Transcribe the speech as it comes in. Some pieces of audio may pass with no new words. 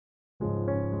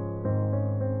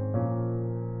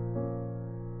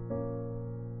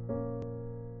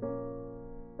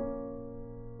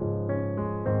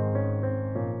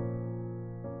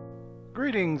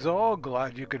Greetings all,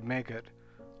 glad you could make it.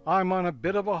 I'm on a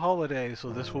bit of a holiday, so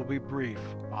this will be brief.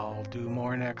 I'll do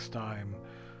more next time.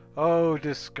 Oh,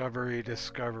 Discovery,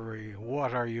 Discovery,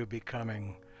 what are you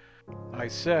becoming? I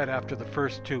said after the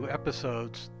first 2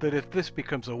 episodes that if this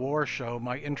becomes a war show,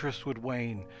 my interest would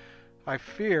wane. I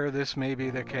fear this may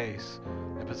be the case.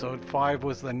 Episode 5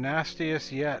 was the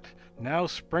nastiest yet, now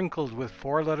sprinkled with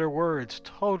 4-letter words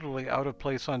totally out of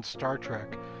place on Star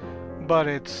Trek. But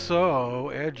it's so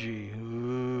edgy.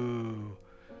 Ooh.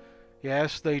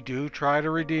 Yes, they do try to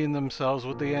redeem themselves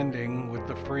with the ending, with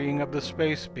the freeing of the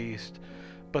space beast,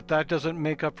 but that doesn't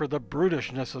make up for the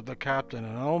brutishness of the captain,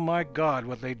 and oh my god,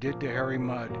 what they did to Harry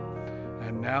Mudd.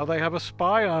 And now they have a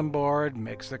spy on board,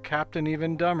 makes the captain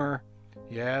even dumber.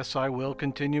 Yes, I will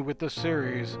continue with the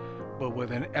series, but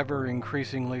with an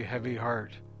ever-increasingly heavy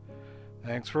heart.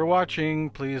 Thanks for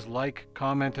watching. Please like,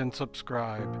 comment, and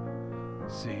subscribe.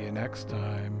 See you next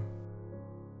time.